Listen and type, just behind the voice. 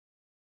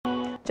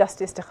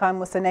Justice Dikgang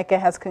Moseneke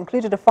has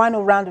concluded a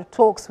final round of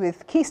talks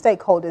with key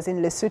stakeholders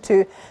in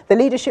Lesotho. The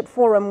Leadership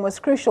Forum was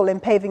crucial in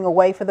paving a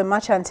way for the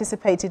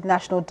much-anticipated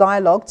national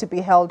dialogue to be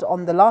held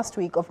on the last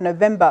week of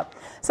November.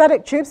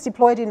 SADC troops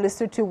deployed in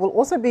Lesotho will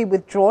also be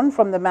withdrawn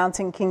from the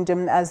Mountain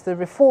Kingdom as the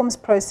reforms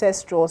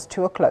process draws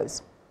to a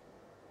close.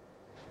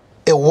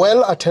 A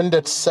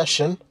well-attended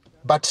session,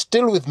 but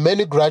still with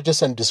many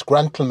grudges and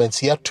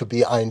disgruntlements yet to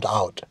be ironed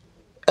out.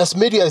 As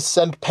media is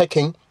sent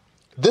packing,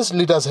 these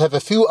leaders have a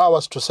few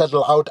hours to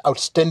settle out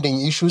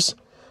outstanding issues,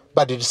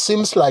 but it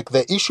seems like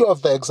the issue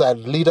of the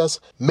exiled leaders,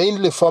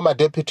 mainly former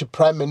Deputy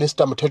Prime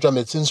Minister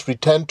Mthethwa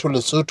return to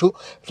Lesotho,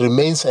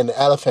 remains an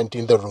elephant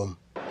in the room.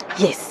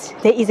 Yes,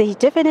 there is a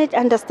definite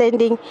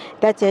understanding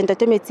that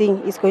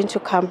Mthethwa is going to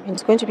come and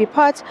it's going to be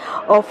part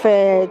of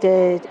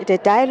the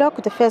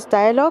dialogue, the first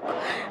dialogue.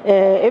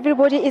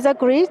 Everybody is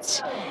agreed.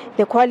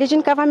 The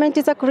coalition government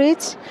is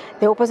agreed.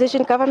 The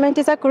opposition government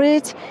is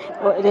agreed.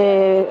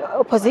 The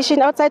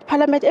opposition outside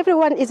parliament,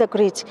 everyone is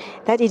agreed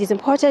that it is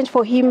important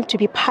for him to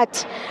be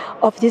part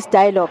of this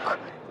dialogue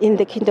in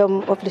the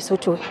Kingdom of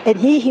Lesotho. And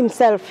he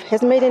himself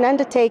has made an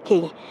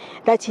undertaking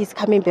that he's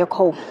coming back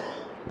home.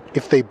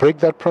 If they break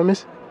that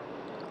promise?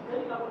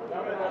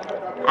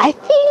 I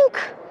think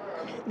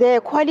the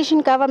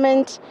coalition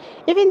government,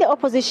 even the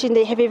opposition,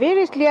 they have a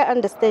very clear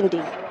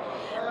understanding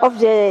of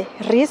the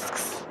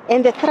risks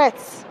and the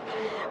threats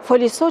for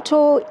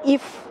Lesotho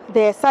if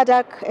the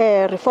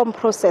SADC reform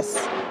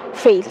process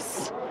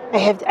fails.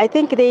 I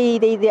think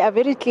they are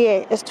very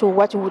clear as to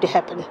what would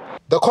happen.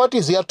 The court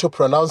is yet to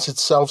pronounce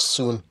itself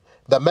soon,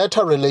 the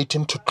matter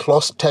relating to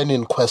Clause 10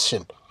 in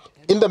question.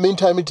 In the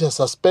meantime, it has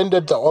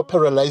suspended the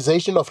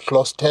operationalization of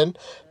Clause 10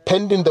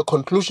 pending the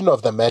conclusion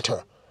of the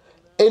matter.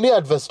 Any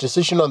adverse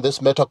decision on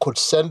this matter could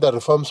send the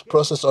reforms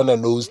process on a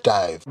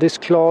nosedive. This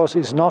clause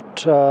is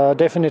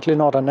definitely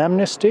not an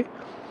amnesty.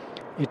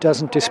 It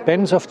doesn't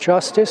dispense of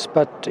justice,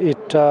 but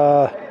it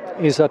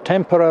is a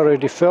temporary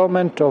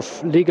deferment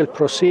of legal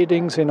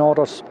proceedings in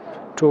order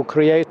to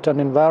create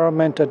an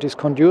environment that is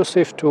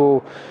conducive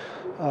to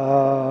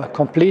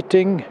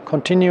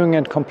continuing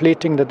and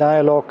completing the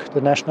dialogue,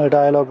 the national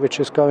dialogue which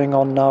is going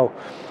on now.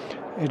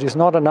 It is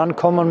not an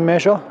uncommon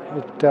measure.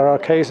 There are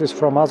cases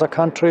from other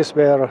countries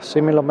where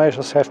similar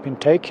measures have been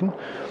taken.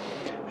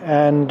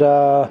 And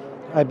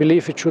I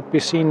believe it should be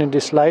seen in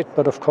this light,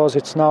 but of course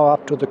it's now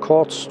up to the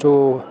courts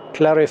to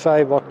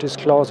clarify what this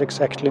clause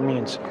exactly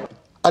means.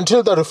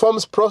 Until the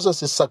reforms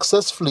process is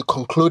successfully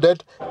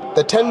concluded,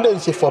 the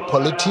tendency for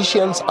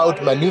politicians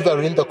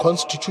outmaneuvering the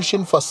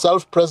Constitution for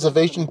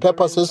self-preservation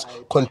purposes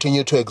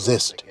continue to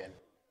exist.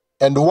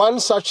 And one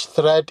such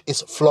threat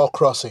is floor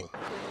crossing.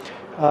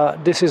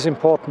 This is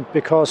important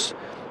because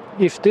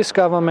if this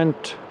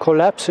government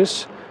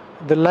collapses,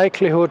 the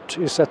likelihood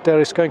is that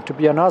there is going to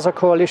be another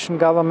coalition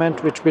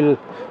government which will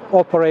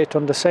operate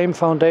on the same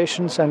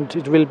foundations, and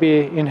it will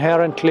be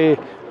inherently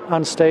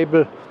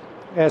unstable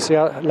as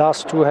the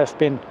last two have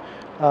been.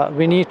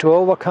 We need to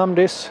overcome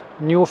this.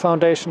 New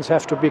foundations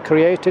have to be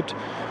created,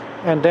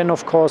 and then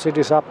of course it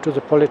is up to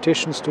the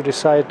politicians to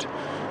decide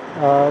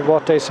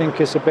what they think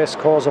is the best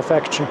course of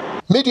action.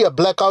 Media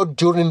blackout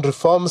during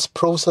reforms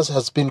process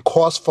has been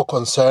cause for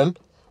concern,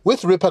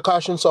 with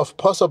repercussions of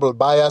possible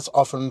bias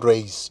often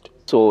raised.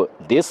 So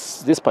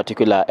this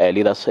particular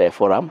leaders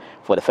forum,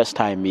 for the first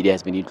time, media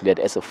has been included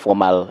as a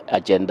formal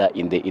agenda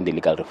in the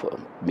legal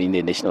reform, in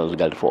the national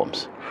legal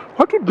reforms.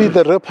 What would be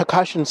the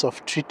repercussions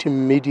of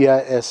treating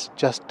media as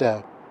just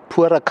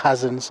poorer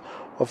cousins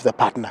of the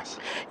partners?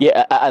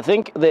 Yeah, I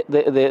think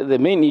the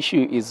main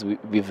issue is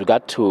with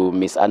regard to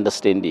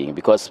misunderstanding,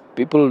 because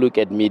people look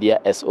at media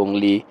as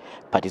only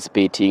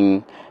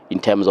participating in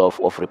terms of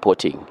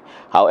reporting.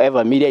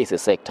 However, media is a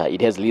sector,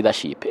 it has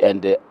leadership,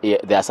 and there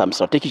are some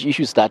strategic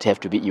issues that have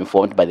to be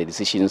informed by the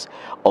decisions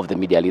of the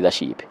media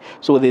leadership.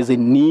 So there's a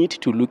need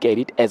to look at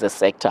it as a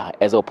sector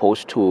as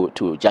opposed to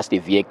just a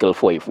vehicle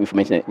for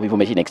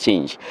information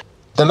exchange.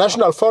 The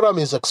National Forum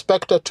is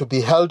expected to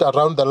be held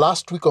around the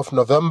last week of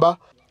November,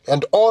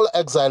 and all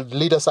exiled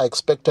leaders are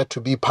expected to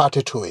be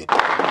party to it.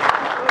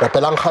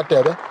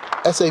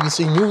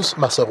 SABC News,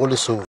 Lesotho.